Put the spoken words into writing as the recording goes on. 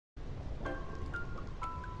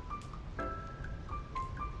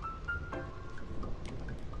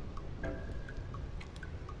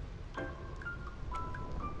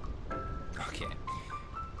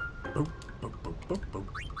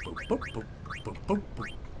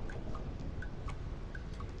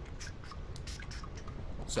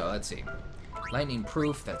So let's see. Lightning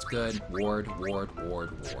proof, that's good. Ward.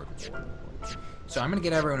 So I'm gonna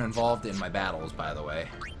get everyone involved in my battles, by the way.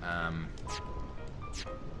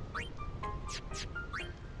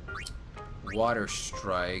 Water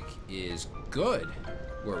strike is good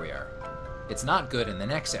where we are. It's not good in the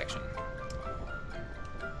next section.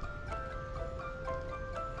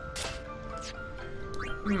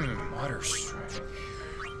 Water strike.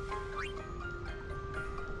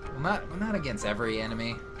 Well, not against every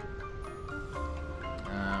enemy.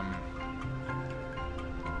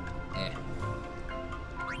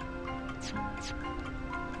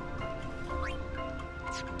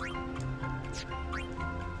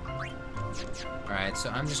 Alright, so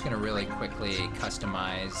I'm just gonna really quickly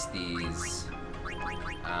customize these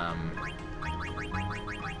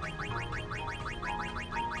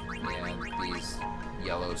these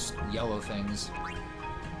yellow things.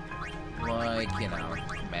 Like, you know,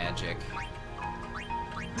 magic.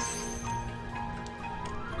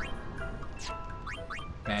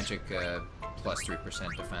 Magic, plus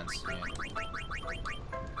 3% defense. Yeah.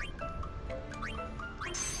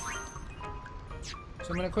 So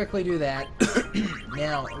I'm gonna quickly do that.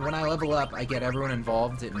 Now, when I level up, I get everyone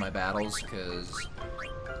involved in my battles, because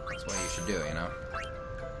that's what you should do, you know?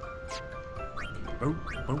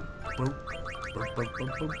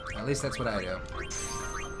 At least that's what I do.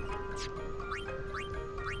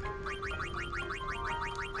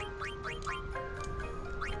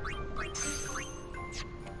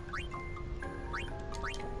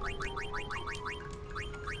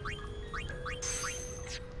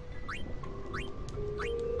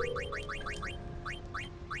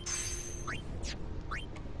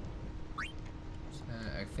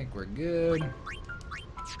 I think we're good.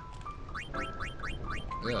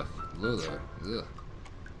 Ugh, Lula. Ugh.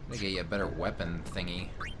 They get you a better weapon thingy.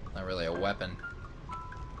 Not really a weapon.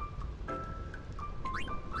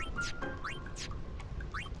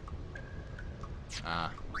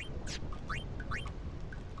 Ah.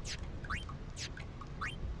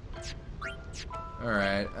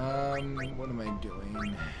 Alright, what am I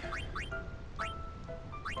doing?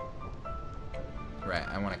 Right,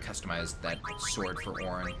 I want to customize that sword for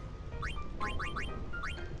Orin.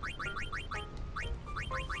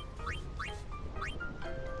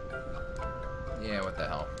 Yeah, what the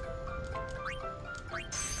hell.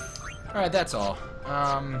 Alright, that's all.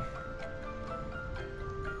 I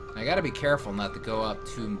gotta be careful not to go up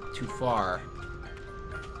too far,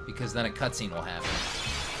 because then a cutscene will happen.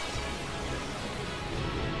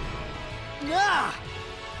 Yeah!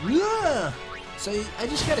 Yeah! So I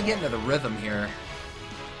just gotta get into the rhythm here.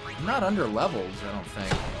 I'm not under leveled, I don't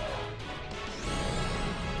think.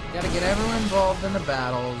 Gotta get everyone involved in the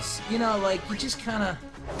battles. You know, like, you just kinda...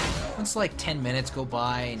 Once like 10 minutes go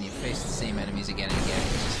by and you face the same enemies again and again,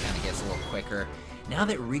 it just kinda gets a little quicker. Now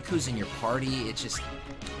that Riku's in your party, it just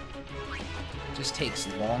takes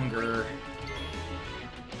longer.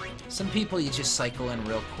 Some people you just cycle in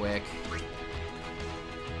real quick.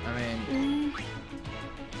 I mean...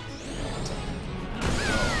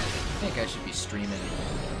 I think I should be streaming.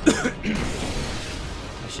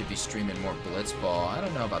 I should be streaming more Blitzball. I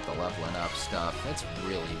don't know about the leveling up stuff. That's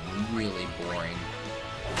really, really boring.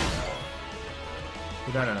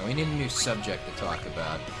 But I don't know. We need a new subject to talk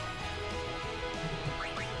about.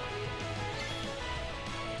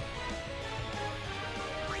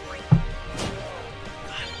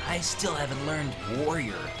 God, I still haven't learned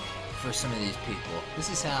Warrior for some of these people. This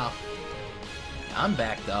is how... I'm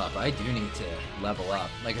backed up. I do need to level up.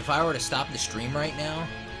 Like, if I were to stop the stream right now,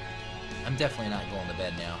 I'm definitely not going to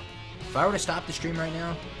bed now. If I were to stop the stream right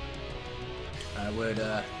now, I would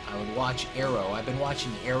watch Arrow. I've been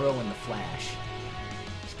watching Arrow and The Flash,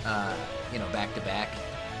 you know, back to back.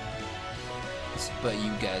 But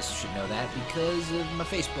you guys should know that because of my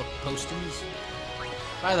Facebook postings.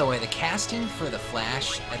 By the way, the casting for The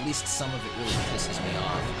Flash, at least some of it really pisses me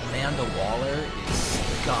off. Amanda Waller is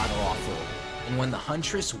god-awful. And when the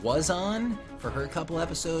Huntress was on, for her couple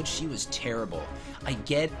episodes, she was terrible. I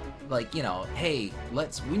get, like, you know, hey,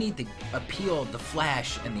 we need to appeal the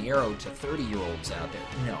Flash and the Arrow to 30-year-olds out there.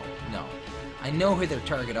 No, no. I know who their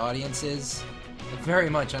target audience is. I very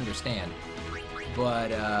much understand.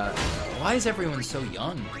 But, why is everyone so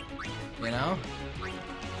young? You know?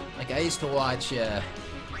 Like, I used to watch I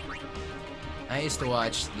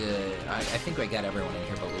think I got everyone in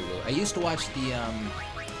here but Lulu. I used to watch the,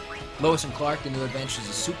 Lois and Clark, The New Adventures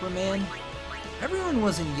of Superman. Everyone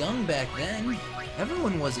wasn't young back then.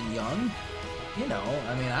 Everyone wasn't young. You know,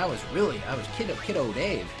 I mean, I was kiddo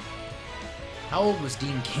Dave. How old was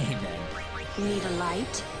Dean Cain then? Need a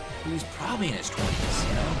light? He was probably in his 20s,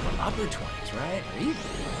 you know, or upper 20s, right? Or even,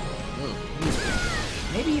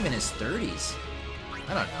 maybe even his 30s.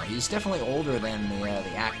 I don't know. He's definitely older than the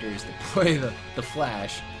actors that play the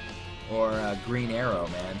Flash or Green Arrow,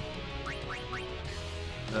 man.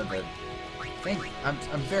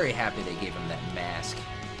 I'm very happy they gave him that mask.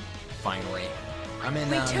 Finally, I'm in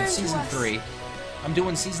season 3. I'm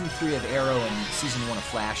doing season 3 of Arrow and season 1 of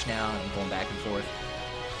Flash now, and I'm going back and forth.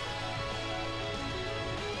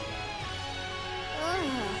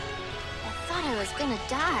 I thought I was gonna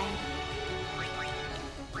die.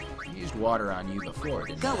 I used water on you before,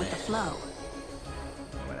 didn't I? Go with the flow.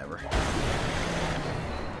 Whatever.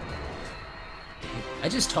 I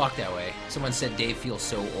just talk that way. Someone said Dave feels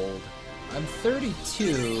so old. I'm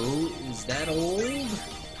 32. Is that old?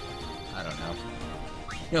 I don't know.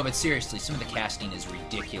 No, but seriously, some of the casting is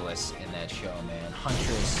ridiculous in that show, man.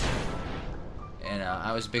 Huntress. And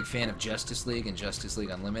I was a big fan of Justice League and Justice League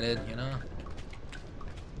Unlimited, you know?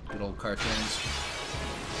 Good old cartoons.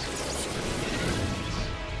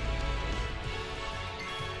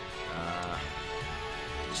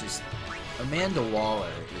 Just Amanda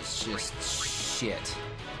Waller is just shit.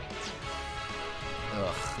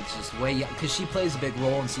 Ugh, it's just way young, because she plays a big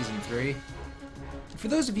role in season 3. For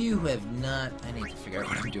those of you who have not, I need to figure out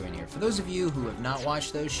what I'm doing here. For those of you who have not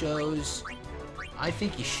watched those shows, I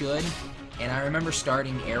think you should. And I remember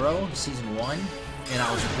starting Arrow season 1, and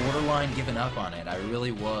I was borderline giving up on it. I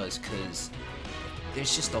really was, because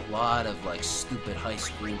there's just a lot of like stupid high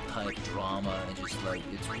school type drama, and just like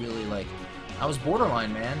it's really like I was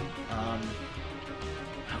borderline, man. I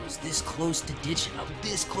was this close to ditching. I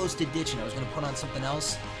was gonna put on something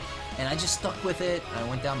else, and I just stuck with it. I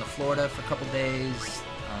went down to Florida for a couple days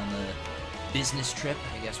on a business trip,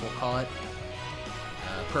 I guess we'll call it,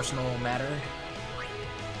 personal matter,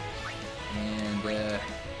 and gotta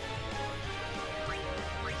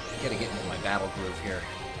get into my battle groove here.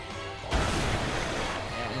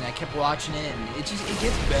 And I kept watching it, and it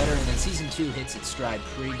gets better, and then season 2 hits its stride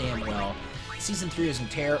pretty damn well. Season 3 is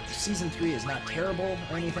not terrible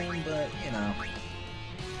or anything, but you know,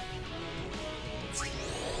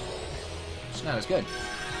 it's not as good.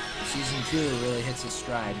 Season 2 really hits its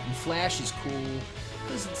stride, and Flash is cool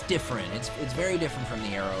because it's different. It's very different from the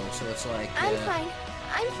Arrow, so it's like I'm fine.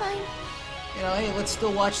 You know, hey, let's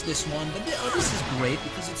still watch this one, but this is great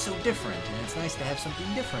because it's so different, and it's nice to have something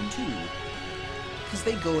different too, because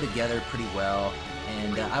they go together pretty well.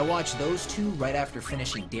 And I watched those two right after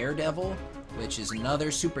finishing Daredevil, which is another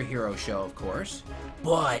superhero show, of course,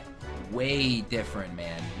 but way different,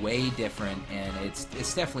 man, way different, and it's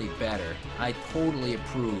definitely better. I totally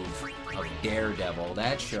approve of Daredevil.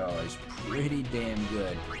 That show is pretty damn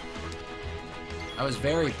good. I was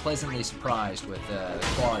very pleasantly surprised with the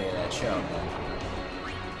quality of that show, man.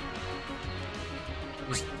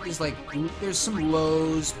 There's some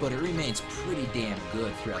lows, but it remains pretty damn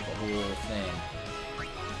good throughout the whole thing.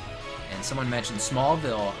 And someone mentioned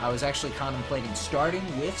Smallville. I was actually contemplating starting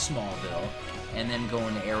with Smallville and then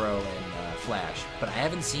going to Arrow and Flash, but I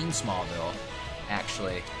haven't seen Smallville.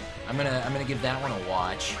 Actually, I'm gonna give that one a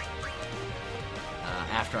watch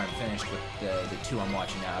after I'm finished with the two I'm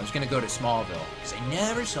watching now. I was gonna go to Smallville because I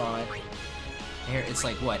never saw it. Here, it's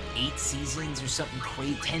like what, 8 seasons or something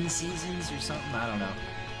crazy, 10 seasons or something. I don't know.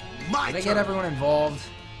 Did I get everyone involved?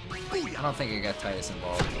 I don't think I got Titus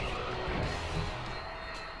involved.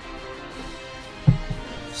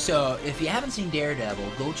 So, if you haven't seen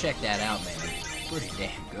Daredevil, go check that out, man. It's pretty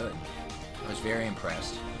damn good. I was very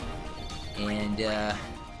impressed. And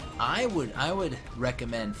I would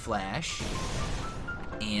recommend Flash,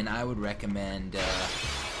 and I would recommend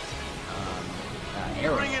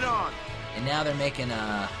Arrow. Bring it on. And now they're making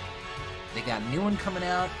they got a new one coming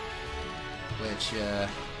out, which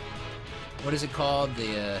what is it called?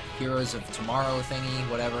 The Heroes of Tomorrow thingy,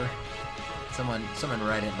 whatever. Someone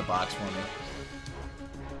write it in the box for me.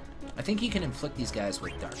 I think you can inflict these guys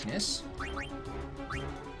with darkness.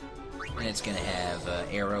 And it's gonna have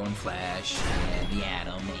Arrow and Flash and the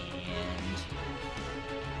Atom and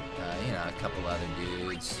you know, a couple other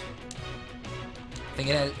dudes. I think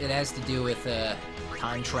it has to do with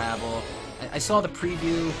time travel. I saw the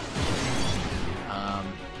preview.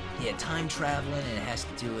 Yeah, time traveling, and it has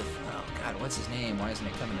to do with, oh god, what's his name? Why isn't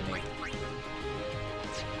it coming to me?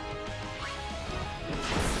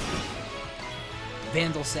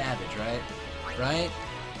 Vandal Savage, right? Right?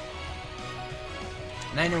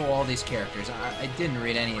 And I know all these characters. I didn't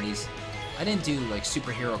read any of these. I didn't do like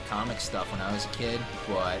superhero comic stuff when I was a kid,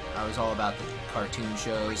 but I was all about the cartoon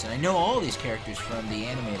shows, and I know all these characters from the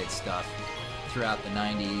animated stuff throughout the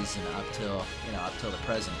 90s and up till the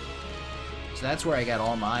present. So that's where I got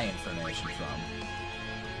all my information from,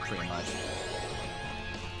 pretty much.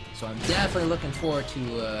 So I'm definitely looking forward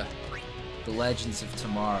to the Legends of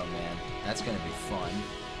Tomorrow, man. That's gonna be fun.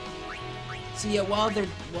 So yeah, while the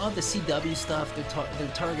CW stuff, their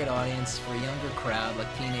target audience for a younger crowd,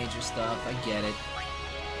 like teenager stuff, I get it.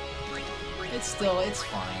 It's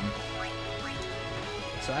fine.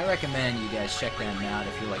 So I recommend you guys check them out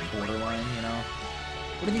if you're like borderline, you know.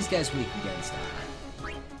 What are these guys weak against?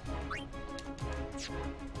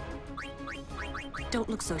 Don't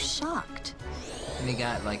look so shocked. And they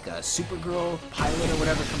got like a Supergirl pilot or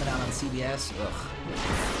whatever coming out on CBS. Ugh.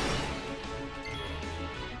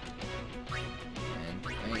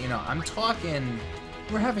 And, you know, I'm talking,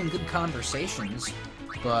 we're having good conversations,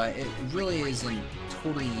 but it really isn't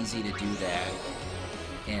totally easy to do that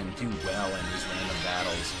and do well in these random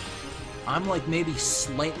battles. I'm like maybe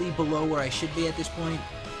slightly below where I should be at this point,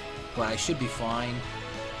 but I should be fine.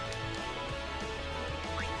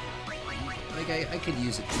 Like, I could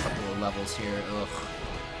use a couple of levels here, ugh.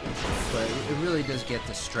 But it really does get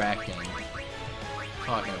distracting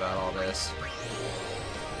talking about all this.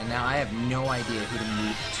 And now I have no idea who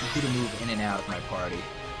to move in and out of my party.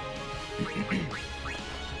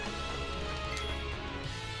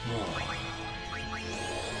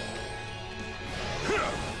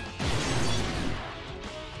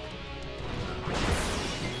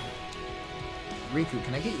 Riku,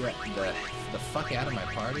 can I get you the fuck out of my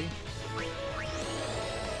party?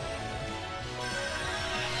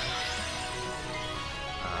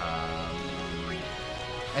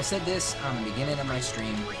 I said this on the beginning of my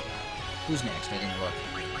stream. Who's next? I didn't look.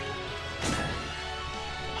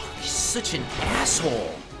 Oh, he's such an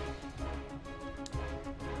asshole!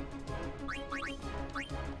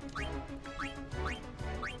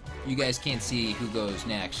 You guys can't see who goes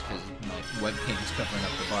next because my webcam's covering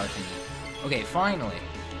up the bar thingy. Okay, finally.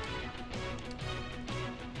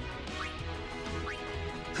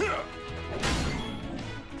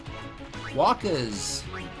 Waka's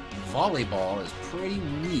volleyball is pretty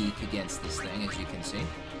weak against this thing, as you can see.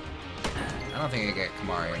 I don't think I got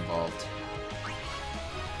Kamari involved.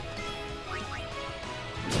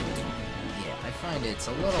 Yeah, I find it's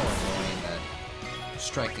a little annoying to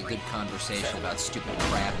strike a good conversation about stupid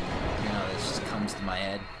crap. You know, this just comes to my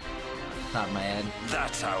head. Top of my head.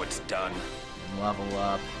 That's how it's done. And level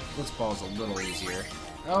up. Blitzball's a little easier.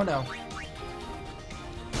 Oh no.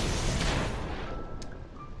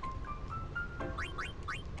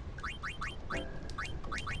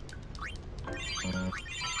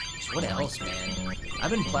 What else, man?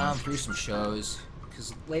 I've been plowing through some shows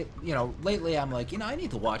because lately I'm like, I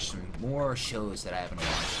need to watch some more shows that I haven't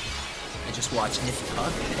watched. I just watched Nip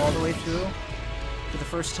Tuck all the way through for the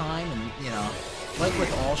first time, and like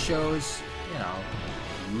with all shows,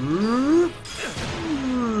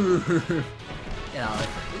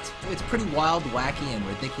 it's pretty wild, wacky, and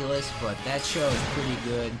ridiculous, but that show is pretty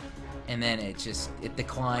good. And then it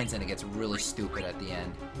declines and it gets really stupid at the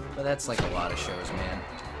end. But that's like a lot of shows, man.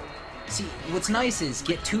 See, what's nice is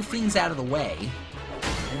get two things out of the way,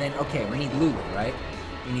 and then, okay, we need Lulu, right?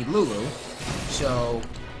 We need Lulu, so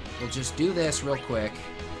we'll just do this real quick.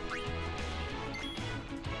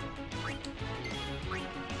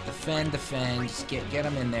 Defend, just get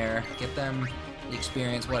them in there, get them the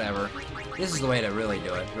experience, whatever. This is the way to really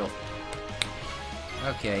do it,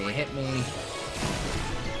 Okay, you hit me.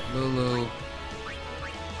 Lulu.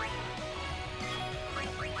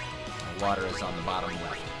 The water is on the bottom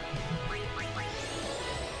left.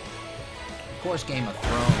 Of course, Game of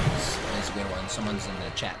Thrones is a good one. Someone's in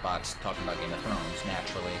the chat box talking about Game of Thrones.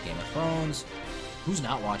 Naturally, Game of Thrones. Who's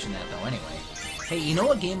not watching that, though, anyway? Hey, you know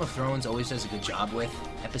what Game of Thrones always does a good job with?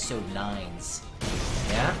 Episode 9s.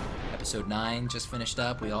 Yeah? Episode 9 just finished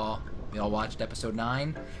up. We all watched Episode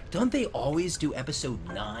 9. Don't they always do Episode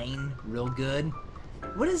 9 real good?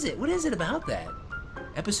 What is it? What is it about that?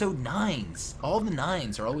 Episode 9s. All the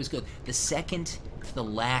 9s are always good. The second to the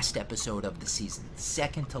last episode of the season.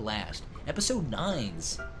 Second to last. Episode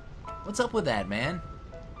 9s. What's up with that, man?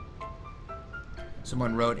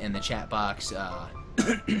 Someone wrote in the chat box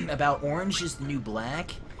about Orange is the New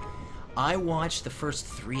Black. I watched the first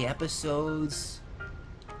 3 episodes,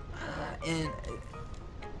 and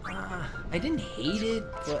I didn't hate it,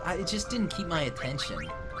 but it just didn't keep my attention.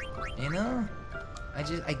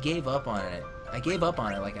 I gave up on it. I gave up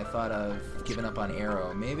on it like I thought of giving up on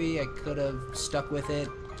Arrow. Maybe I could have stuck with it.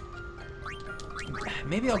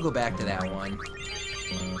 Maybe I'll go back to that one.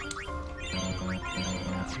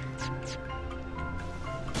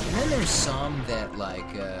 And then there's some that, like,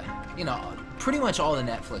 pretty much all the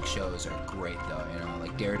Netflix shows are great, though,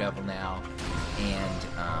 like Daredevil now, and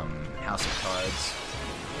House of Cards.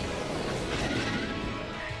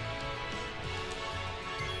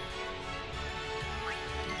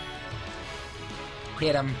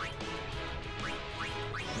 Hit him.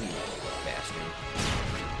 You bastard.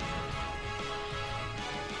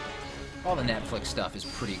 All the Netflix stuff is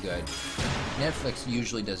pretty good. Netflix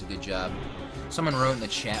usually does a good job. Someone wrote in the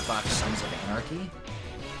chat box, Sons of Anarchy.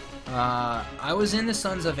 I was into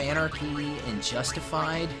Sons of Anarchy and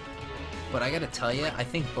Justified, but I gotta tell you, I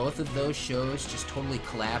think both of those shows just totally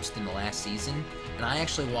collapsed in the last season, and I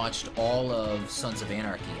actually watched all of Sons of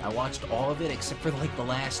Anarchy. I watched all of it except for like the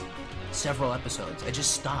last several episodes. I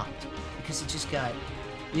just stopped because it just got...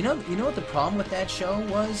 You know what the problem with that show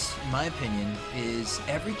was, in my opinion, is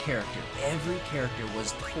every character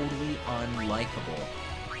was totally unlikable.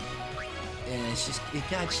 And it's just, it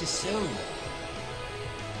got just so...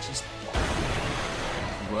 just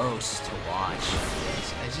gross to watch.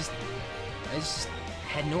 I just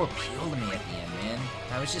had no appeal to me at the end, man.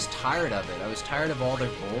 I was just tired of it. I was tired of all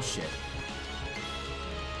their bullshit.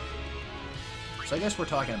 So I guess we're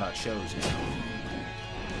talking about shows now.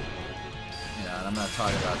 You know, and I'm not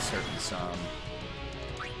talking about certain some.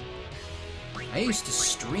 I used to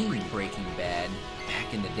stream Breaking Bad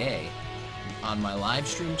back in the day on my live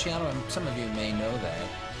stream channel, and some of you may know that.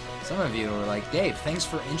 Some of you were like, Dave, thanks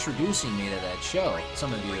for introducing me to that show.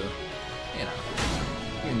 Some of you, you know,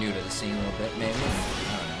 you're new to the scene a little bit, maybe.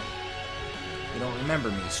 I don't know. You don't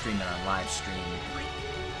remember me streaming on live stream.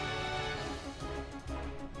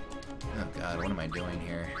 Oh god, what am I doing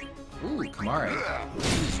here? Ooh, Kamari. We'll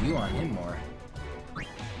use you on him more.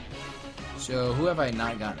 So, who have I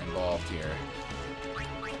not gotten involved here?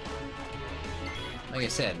 Like I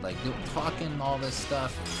said, like, talking all this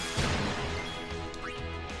stuff.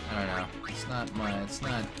 I don't know. It's not my... It's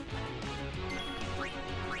not...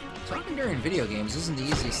 Talking during video games isn't the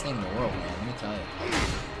easiest thing in the world, man. Let me tell you.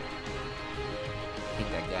 I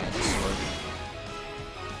hate that guy in the sword.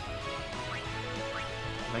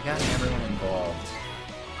 Have I gotten everyone involved?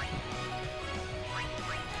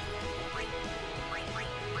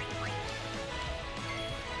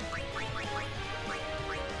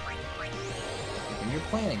 When you're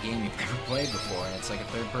playing a game you've never played before and it's like a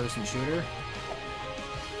third-person shooter,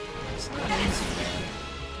 it's not easy, man.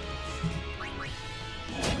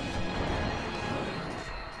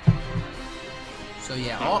 So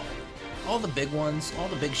yeah, all the big ones, all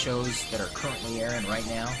the big shows that are currently airing right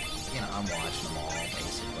now, you know, I'm watching them all,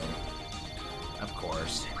 basically. Of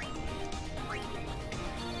course.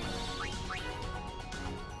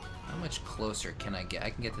 How much closer can I get?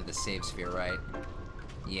 I can get to the save sphere, right?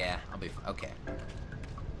 Yeah, I'll be... okay.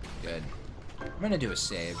 Good. I'm gonna do a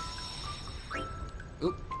save.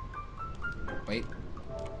 Oop. Wait.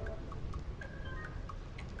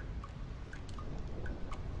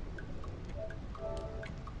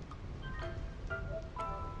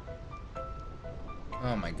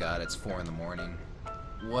 Oh my god, it's 4 in the morning.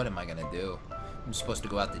 What am I gonna do? I'm supposed to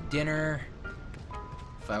go out to dinner.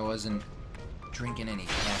 If I wasn't drinking any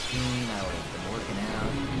caffeine, I would have been working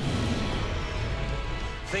out.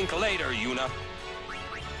 Think later, Yuna.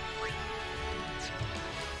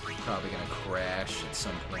 Probably gonna crash at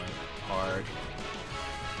some point. Hard.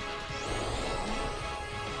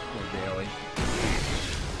 Poor Bailey.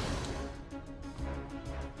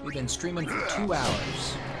 We've been streaming for 2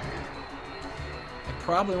 hours. I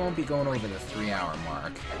probably won't be going over the 3-hour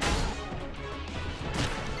mark.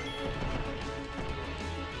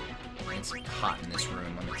 It's hot in this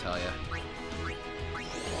room, let me tell you.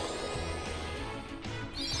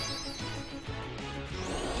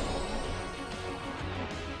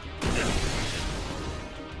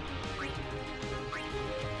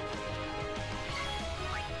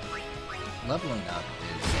 Leveling up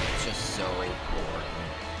is just so boring.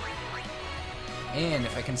 And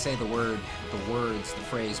if I can say the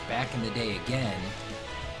phrase back in the day again,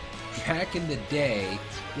 back in the day,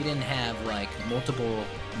 we didn't have like multiple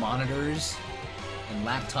monitors and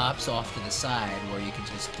laptops off to the side where you could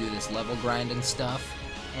just do this level grinding stuff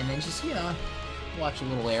and then just, you know, watch a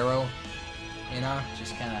little arrow, you know,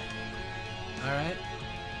 just kind of, alright.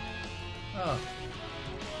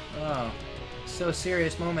 Oh, so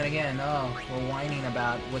serious moment again. Oh, we're whining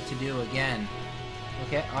about what to do again.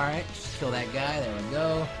 Okay, alright, just kill that guy, there we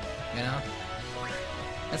go, you know.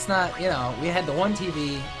 That's not, you know, we had the one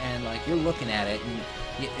TV, and, like, you're looking at it, and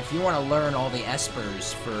if you want to learn all the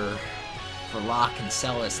espers for lock and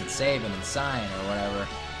celis and saving and sign or whatever,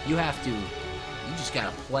 you just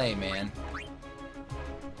gotta play, man.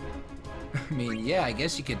 I mean, yeah, I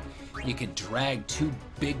guess you could drag 2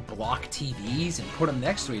 big block TVs and put them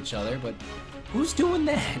next to each other, but who's doing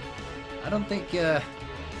that? I don't think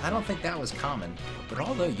that was common. But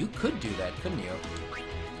although you could do that, couldn't you?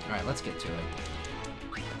 Alright, let's get to it.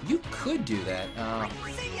 You could do that.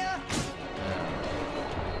 See ya!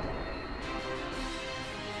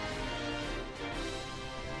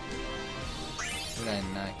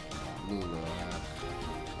 and Lulu.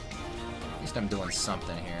 At least I'm doing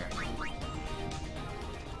something here.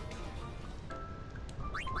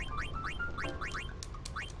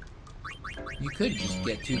 You could just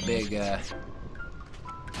get two big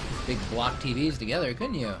block TVs together,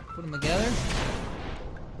 couldn't you? Put them together?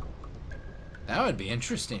 That would be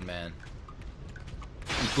interesting, man.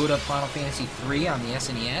 You boot up Final Fantasy 3 on the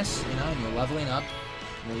SNES, you know, and you're leveling up.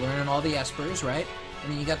 You're learning all the espers, right?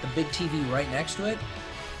 And then you got the big TV right next to it.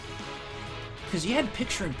 Because you had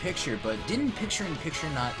picture-in-picture, but didn't picture-in-picture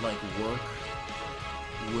not, like, work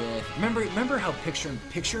with... Remember how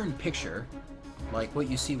picture-in-picture, like what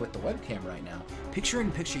you see with the webcam right now,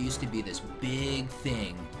 picture-in-picture used to be this big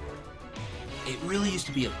thing. It really used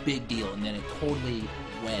to be a big deal, and then it totally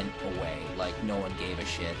went away. Like, no one gave a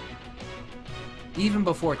shit. Even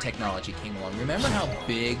before technology came along. Remember how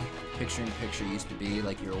big picture-in-picture used to be?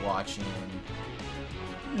 Like, you're watching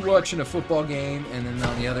a football game, and then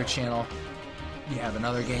on the other channel, you have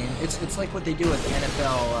another game. It's like what they do with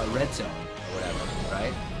NFL Red Zone, or whatever,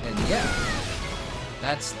 right? And yeah,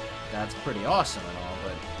 that's pretty awesome and all,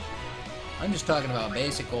 but I'm just talking about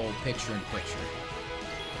basic old picture-in-picture.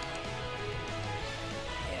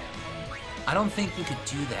 I don't think you could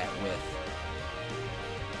do that with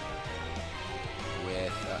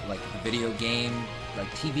like the video game, like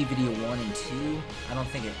TV video 1 and 2. I don't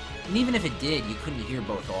think it, and even if it did, you couldn't hear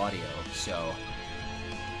both audio, so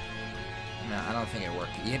no, I don't think it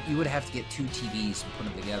worked. You would have to get two TVs and put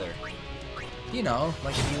them together. You know,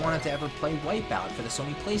 like if you wanted to ever play Wipeout for the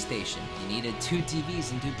Sony PlayStation, you needed two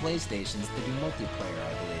TVs and two PlayStations to do multiplayer,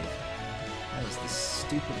 I believe. That was the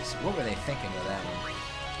stupidest. What were they thinking with that one?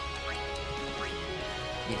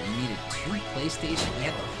 You needed two PlayStation, you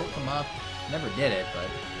had to hook them up. Never did it, but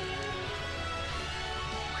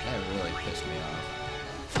that really pissed me off.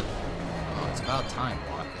 Oh, it's about time,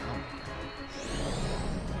 Walk.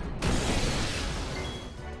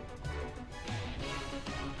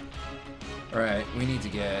 Alright, we need to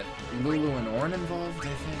get Lulu and Orn involved, I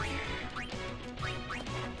think.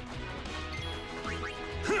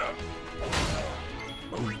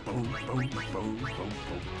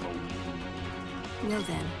 Well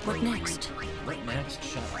then, what next? What next?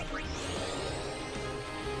 Shut up.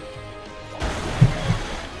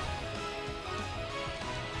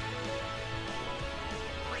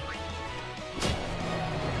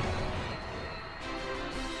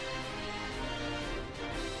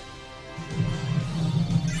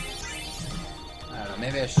 I don't know,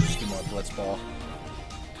 maybe I should just do more Blitzball.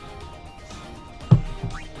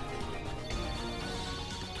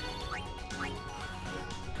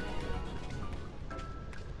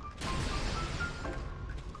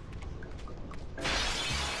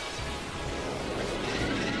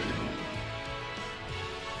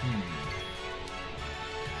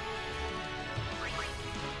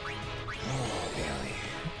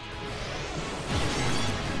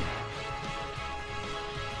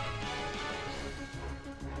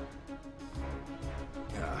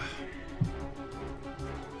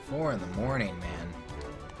 In the morning, man.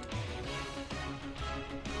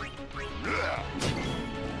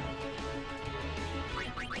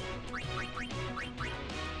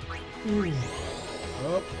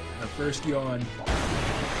 Oh, our first yawn.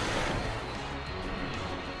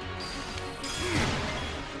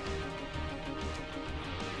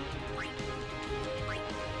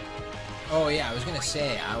 Oh yeah, I was gonna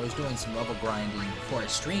say, I was doing some level grinding before I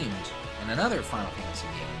streamed in another Final Fantasy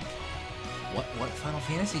game. What Final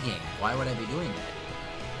Fantasy game? Why would I be doing that?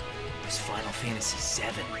 It's Final Fantasy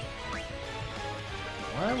VII.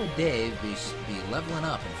 Why would Dave be leveling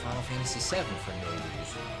up in Final Fantasy VII for no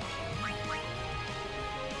reason?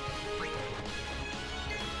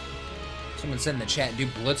 Someone said in the chat, do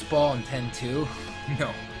Blitzball in 10-2?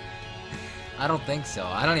 No. I don't think so.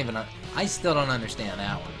 I still don't understand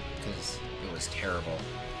that one, because it was terrible.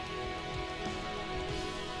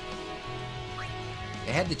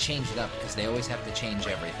 They had to change it up because they always have to change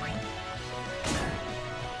everything.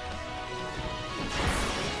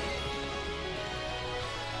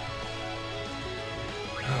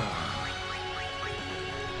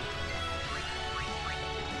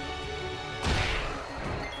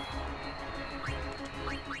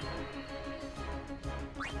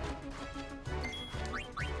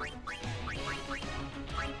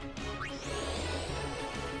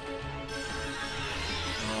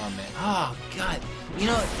 Oh man. Oh god. You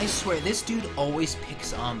know, I swear, this dude always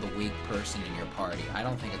picks on the weak person in your party. I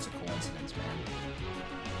don't think it's a coincidence, man.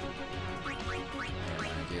 I don't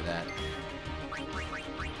want to do that.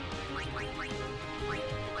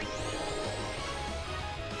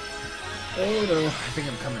 Oh no, I think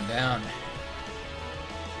I'm coming down.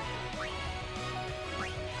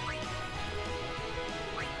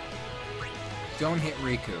 Don't hit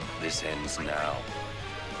Riku. This ends now.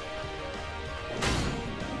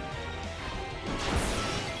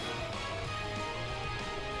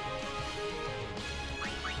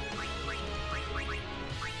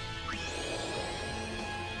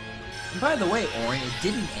 And by the way, Orin, it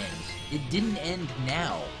didn't end. It didn't end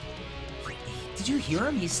now. Did you hear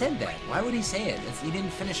him? He said that. Why would he say it? He didn't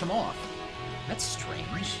finish him off. That's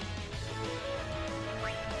strange.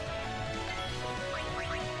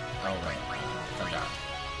 Oh, right. Forgot.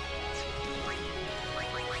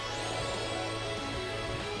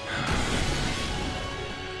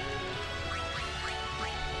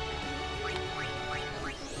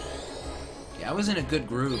 Yeah, I was in a good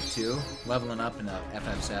groove, too. Leveling up in a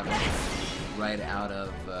FF7. Right out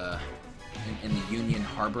of, in the Union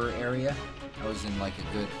Harbor area. I was in, like, a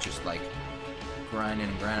good, just, like, grinding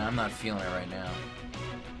and grinding. I'm not feeling it right now.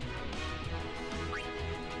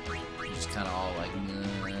 I'm just kind of all, like,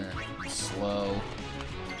 slow.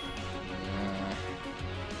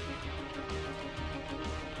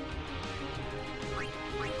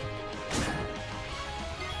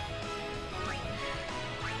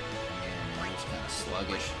 It's kind of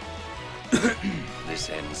sluggish. This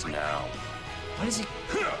ends now. Why does he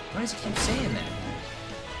keep saying that?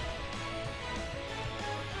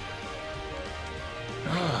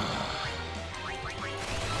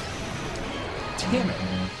 Damn it.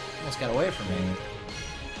 Almost got away from me.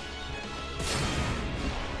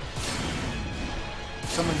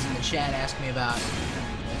 Someone's in the chat asking me about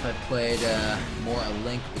if I played more A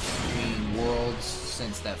Link Between Worlds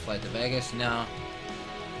since that flight to Vegas. No.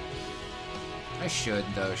 I should,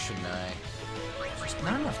 though, shouldn't I? Just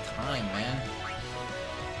not enough time, man.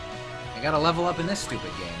 I gotta level up in this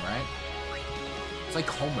stupid game, right? It's like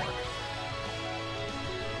homework.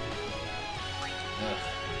 Ugh.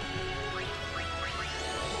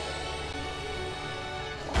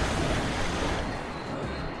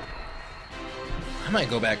 I might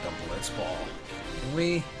go back to Blitzball. Can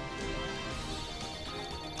we?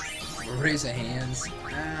 Raise the hands.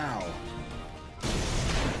 Ow.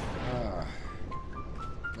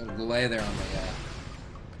 Little delay there on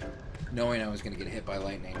the, knowing I was gonna get hit by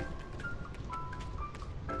lightning.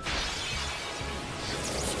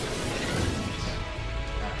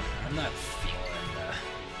 I'm not feeling,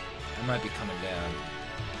 I might be coming down.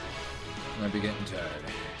 I might be getting tired.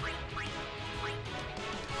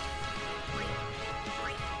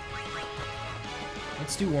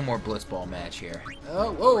 Let's do one more Blitzball match here.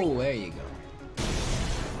 Oh, whoa, there you go.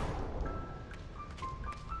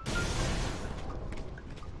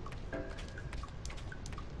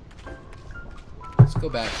 Let's go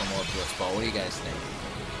back for more Blitzball. What do you guys think?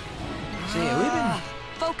 See, we've been...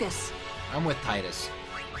 Focus. I'm with Titus.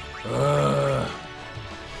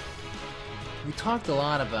 We talked a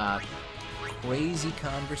lot about crazy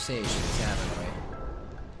conversations, haven't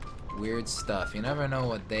we? Weird stuff. You never know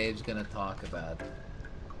what Dave's gonna talk about.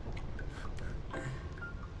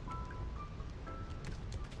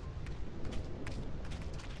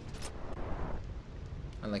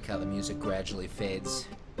 I like how the music gradually fades.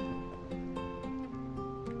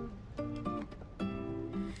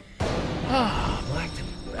 Ah,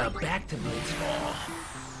 back to Blitzball.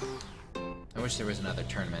 I wish there was another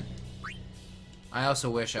tournament. I also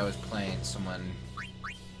wish I was playing someone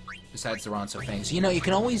besides the Ronso things. You know, you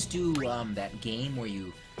can always do that game where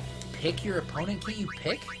you pick your opponent. Can't you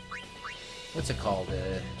pick? What's it called?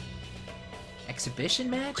 Exhibition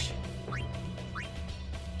match?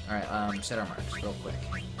 Alright, set our marks real quick.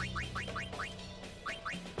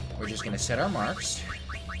 We're just gonna set our marks.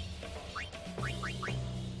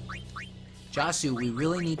 Jasu, we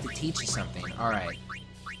really need to teach you something. Alright.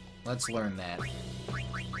 Let's learn that.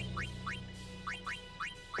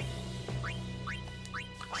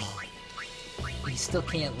 We still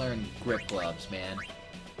can't learn grip gloves, man.